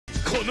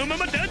このま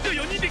ま男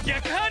女4人で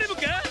逆ハーレム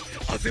か。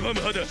汗ば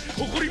む肌、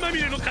埃まみ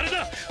れの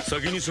体、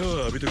先にさあ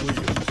浴びてこいよ。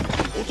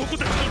男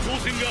たちの挑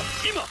戦が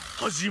今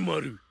始ま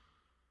る。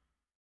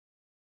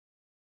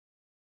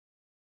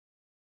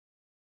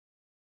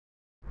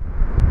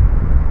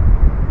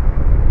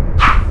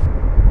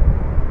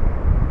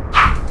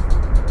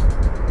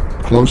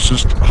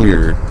Closest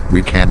clear,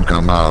 we can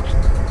come out.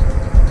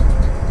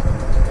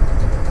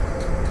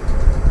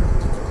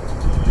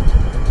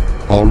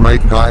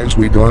 Alright guys,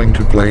 we going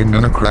to play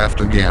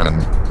Minecraft again,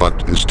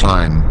 but this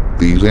time,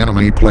 these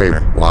enemy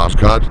player was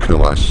God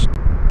kill us.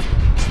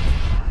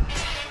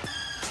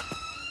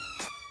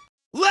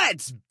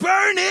 Let's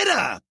burn it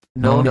up!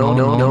 No.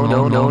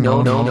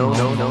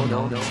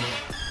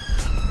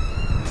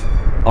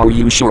 Are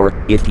you sure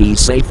if he's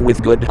safe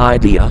with good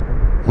idea?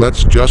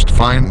 Let's just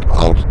find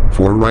out,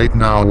 for right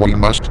now we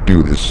must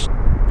do this.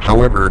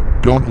 However,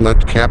 don't let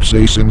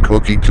Capsaicin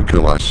Cookie to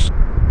kill us.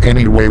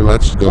 Anyway,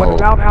 let's go. What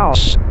about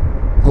house?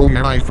 Oh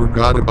yeah, I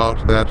forgot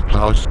about that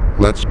house.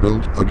 Let's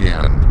build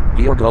again.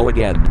 Here go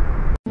again.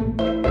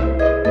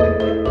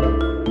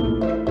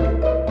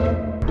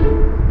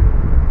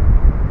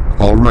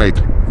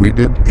 Alright, we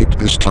did it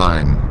this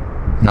time.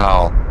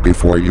 Now,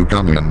 before you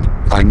come in,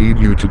 I need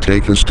you to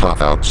take the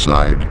stuff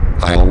outside.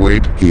 I'll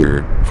wait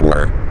here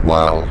for a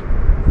while.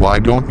 Why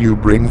don't you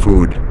bring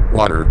food,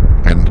 water,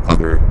 and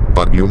other,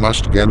 but you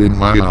must get in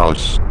my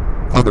house.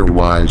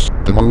 Otherwise,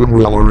 the moon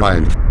will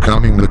arrive,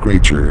 coming the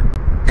creature.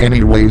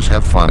 Anyways,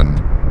 have fun.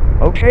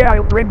 Okay,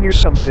 I'll bring you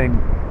something.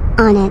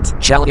 On it.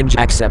 Challenge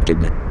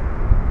accepted.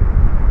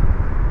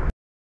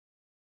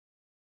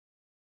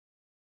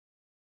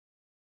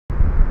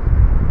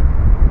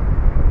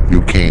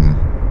 You came.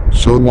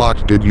 So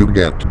what did you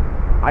get?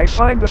 I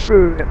find the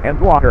food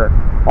and water.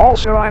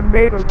 Also, I'm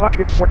made of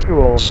bucket for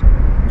tools.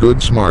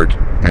 Good, smart.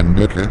 And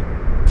Mika?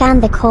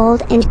 Found the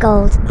cold and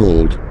gold.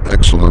 Gold,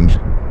 excellent.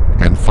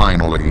 And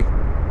finally,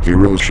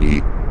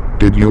 Hiroshi,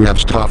 did you have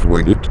stuff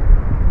with it?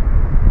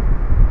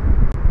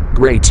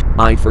 Great,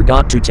 I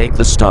forgot to take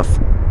the stuff.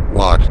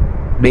 What?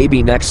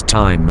 Maybe next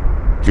time.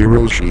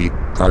 Hiroshi,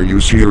 are you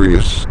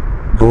serious?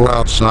 Go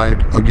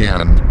outside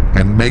again,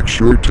 and make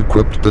sure to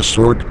equip the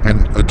sword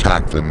and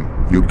attack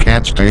them. You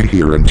can't stay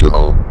here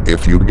until,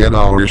 if you get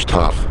our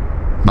stuff.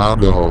 Now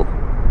go.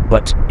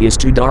 But, it's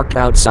too dark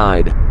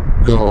outside.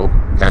 Go,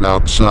 and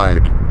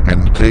outside,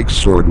 and take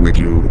sword with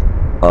you.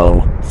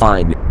 Oh,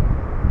 fine.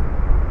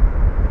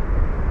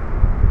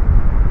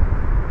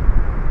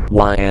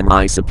 What am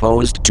I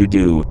supposed to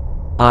do?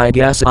 I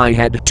guess I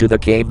head to the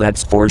cave,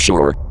 that's for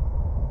sure.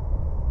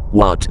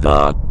 What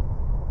the?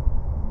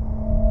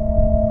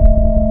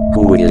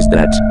 Who is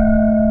that?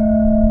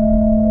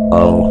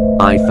 Oh,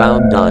 I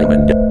found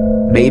diamond.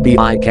 Maybe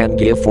I can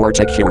give for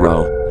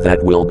Takuro,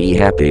 that will be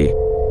happy.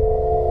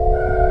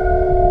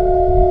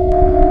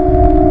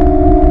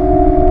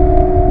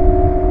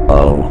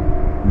 Oh,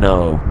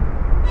 no.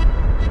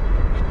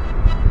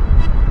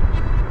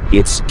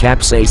 It's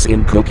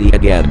Capsaicin Cookie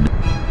again.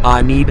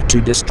 I need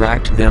to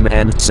distract them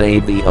and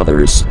save the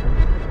others.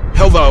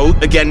 Hello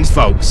again,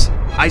 folks.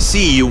 I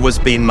see you was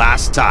been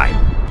last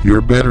time. You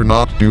better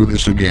not do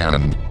this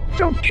again.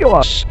 Don't kill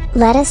us.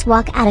 Let us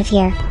walk out of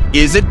here.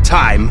 Is it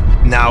time?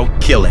 Now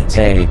kill it.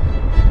 Hey.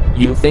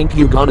 You think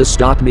you gonna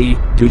stop me?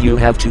 Do you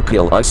have to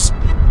kill us?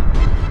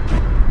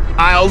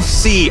 I'll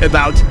see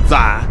about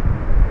that.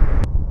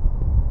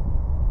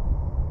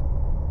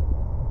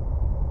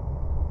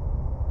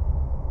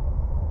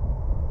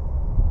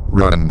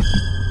 Run.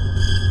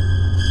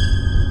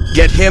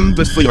 Get him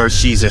before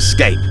she's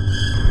escape.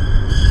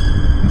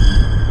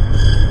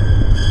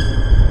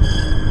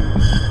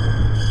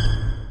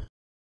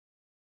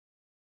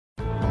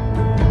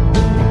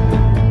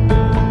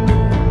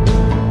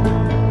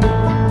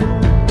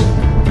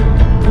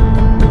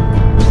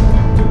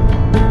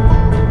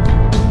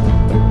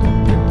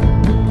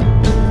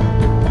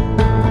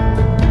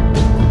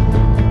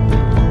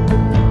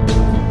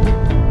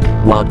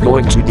 What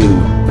going to do?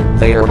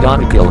 They are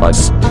gonna kill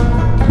us.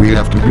 We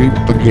have to beat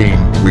the game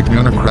with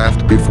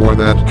Minecraft before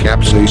that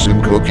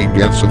Capsaicin Cookie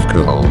gets of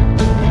kill.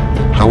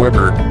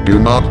 However, do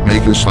not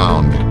make a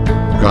sound.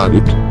 Got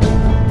it?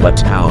 But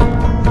how?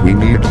 We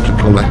need to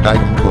collect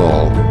item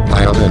call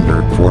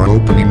Islander for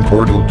opening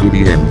portal to the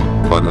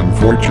end, but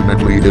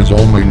unfortunately is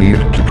only need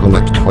to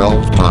collect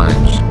 12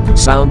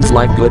 times. Sounds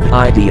like good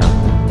idea.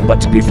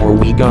 But before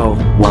we go,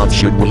 what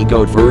should we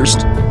go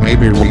first?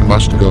 Maybe we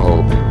must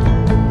go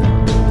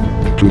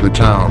to the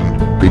town,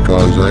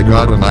 because I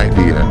got an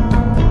idea.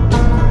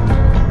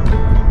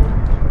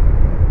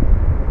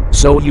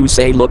 So you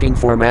say looking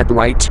for Matt,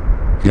 right?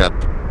 Yep.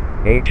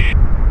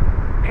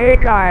 Hey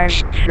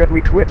guys, should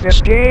we quit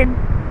this game?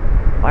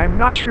 I'm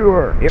not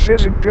sure if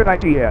it's a good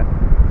idea.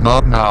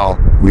 Not now,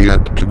 we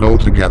had to go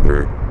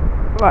together.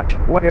 But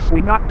what if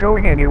we're not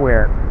going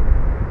anywhere?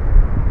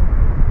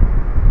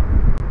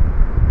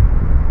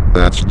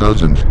 That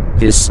doesn't.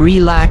 This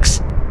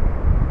Relax.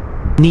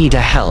 Need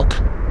a help.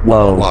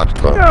 Whoa. What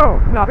the? No,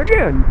 not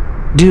again.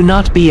 Do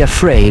not be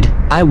afraid,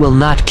 I will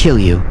not kill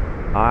you.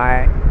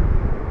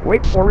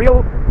 Wait, for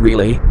real?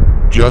 Really?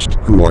 Just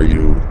who are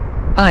you?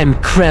 I'm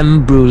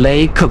Crème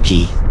Brûlée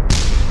Cookie.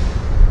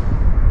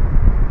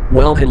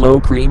 Well, hello,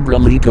 Crème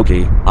Brûlée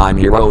Cookie. I'm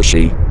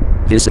Hiroshi.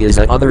 This is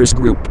a others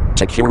group,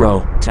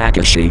 Takuro,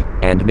 Takeshi,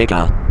 and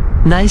Mika.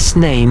 Nice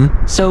name.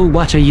 So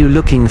what are you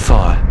looking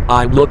for?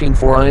 I'm looking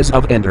for Eyes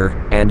of Ender,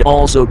 and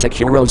also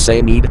Takuro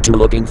say need to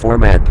looking for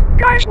map.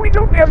 Guys, we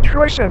don't have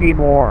choice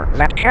anymore.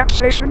 That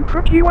Capsaicin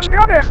Cookie was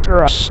not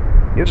after us.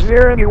 Is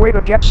there any way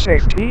to get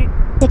safety?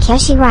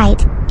 Takeshi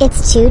right.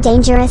 It's too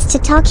dangerous to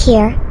talk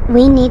here.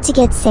 We need to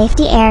get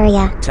safety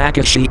area.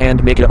 Takeshi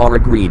and Mika are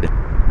agreed.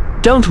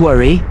 Don't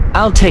worry,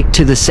 I'll take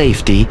to the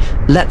safety.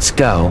 Let's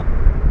go.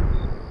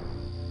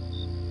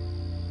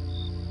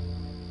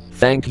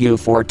 Thank you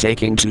for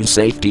taking to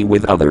safety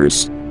with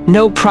others.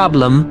 No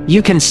problem,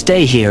 you can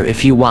stay here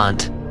if you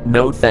want.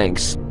 No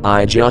thanks,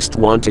 I just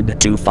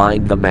wanted to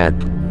find the map.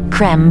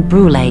 Crème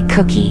Brûlée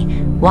Cookie,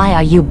 why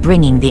are you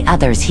bringing the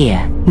others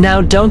here?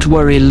 Now don't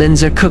worry,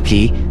 Linzer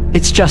Cookie.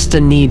 It's just a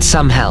need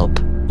some help.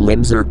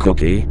 Linzer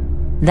Cookie?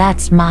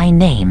 That's my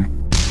name.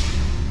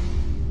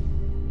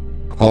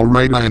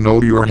 Alright, I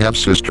know your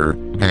half-sister,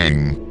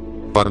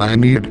 Chang. But I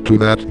need to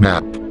that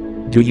map.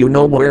 Do you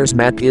know where's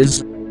map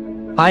is?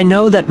 I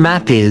know that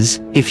map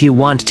is. If you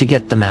want to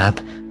get the map,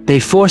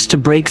 they forced to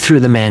break through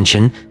the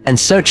mansion and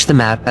search the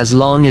map as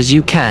long as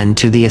you can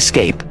to the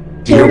escape.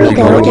 Here we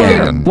go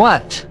again.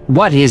 What?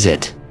 What is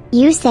it?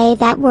 You say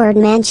that word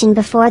mansion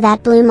before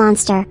that blue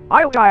monster.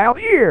 I'll dial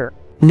here.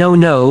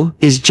 No,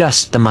 is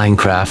just the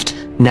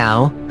Minecraft.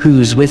 Now,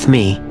 who's with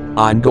me?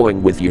 I'm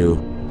going with you.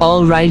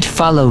 Alright,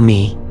 follow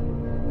me.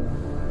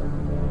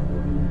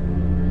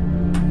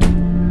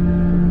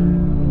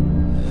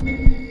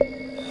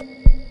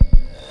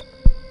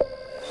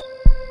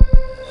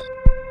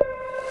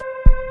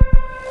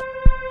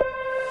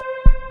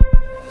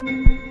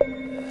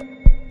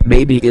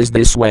 Maybe is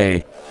this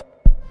way.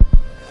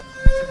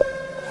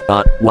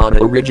 One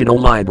original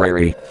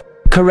library.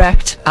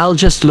 Correct, I'll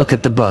just look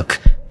at the book.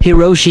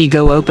 Hiroshi,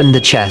 go open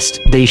the chest.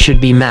 They should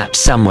be mapped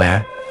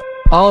somewhere.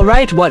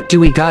 Alright, what do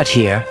we got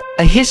here?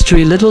 A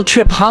history little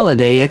trip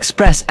holiday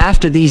express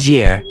after these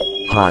year.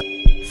 Hot.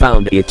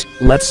 Found it.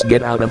 Let's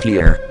get out of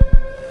here.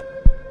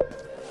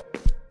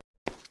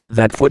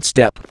 That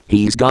footstep.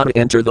 He's gotta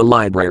enter the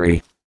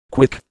library.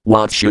 Quick,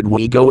 what should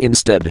we go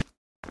instead?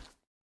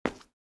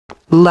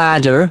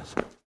 Ladder.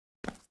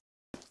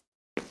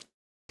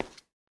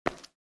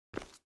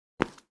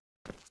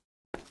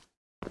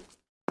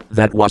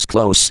 That was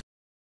close.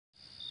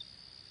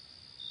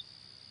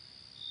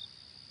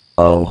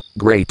 Oh,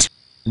 great.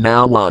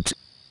 Now what?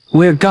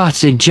 We're got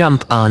to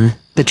jump on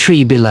the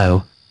tree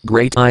below.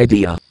 Great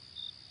idea.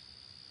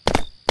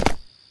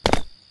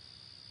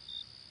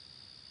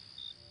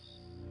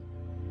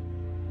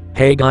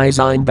 Hey guys,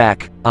 I'm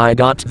back. I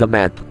got the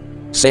map.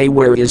 Say,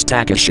 where is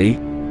Takeshi?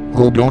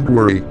 Oh, don't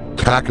worry.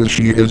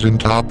 Takeshi is in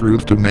top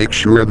roof to make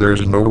sure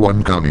there's no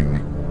one coming.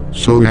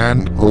 So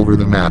hand over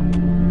the map.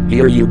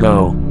 Here you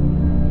go.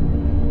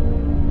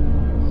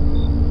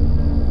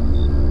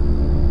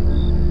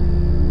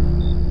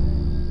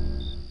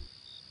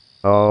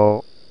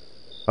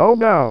 Oh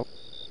no.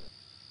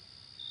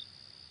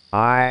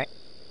 I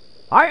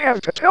have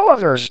to tell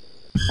others.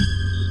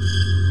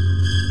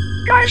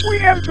 Guys, we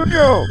have to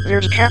go.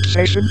 There's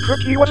Capsaicin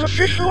Cookie was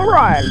official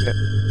arrived.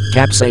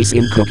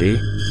 Capsaicin Cookie?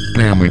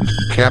 Damn it,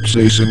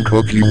 Capsaicin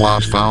Cookie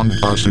was found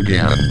us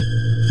again.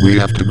 We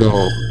have to go.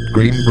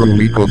 Crème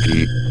Brûlée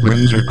Cookie,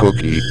 Linzer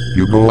Cookie,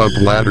 you go up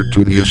ladder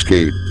to the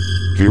escape.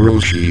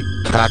 Hiroshi,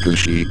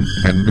 Takeshi,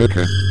 and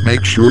Mika,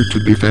 make sure to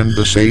defend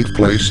the safe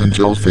place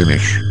until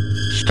finish.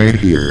 Stay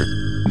here.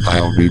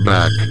 I'll be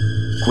back.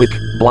 Quick,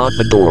 block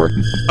the door.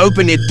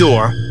 Open it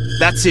door.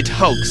 That's it,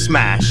 Hulk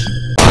smash.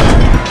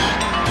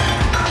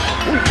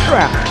 We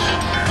trapped.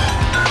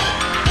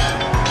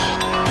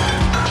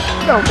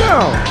 No.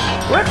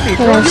 Let me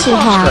go, you Hiroshi,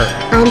 monster.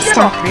 help. I'm Get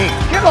stuck. off me.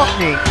 Get off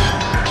me.